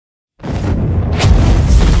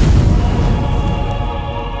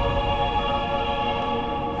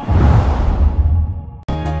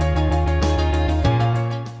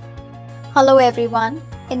Hello everyone,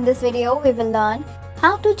 in this video we will learn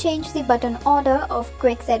how to change the button order of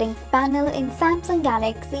quick settings panel in Samsung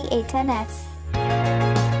Galaxy A10s.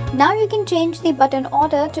 Now you can change the button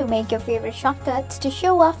order to make your favorite shortcuts to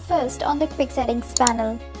show up first on the quick settings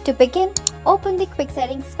panel. To begin, open the quick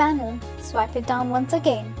settings panel, swipe it down once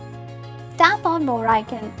again. Tap on more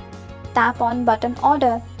icon. Tap on button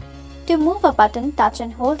order. To move a button, touch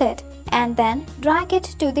and hold it, and then drag it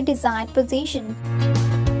to the desired position.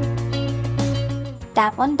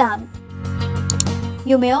 Tap on Done.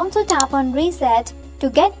 You may also tap on Reset to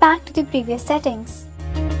get back to the previous settings.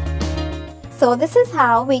 So this is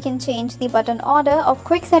how we can change the button order of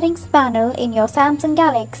quick settings panel in your Samsung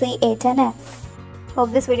Galaxy A10s.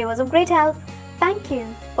 Hope this video was of great help. Thank you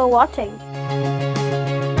for watching.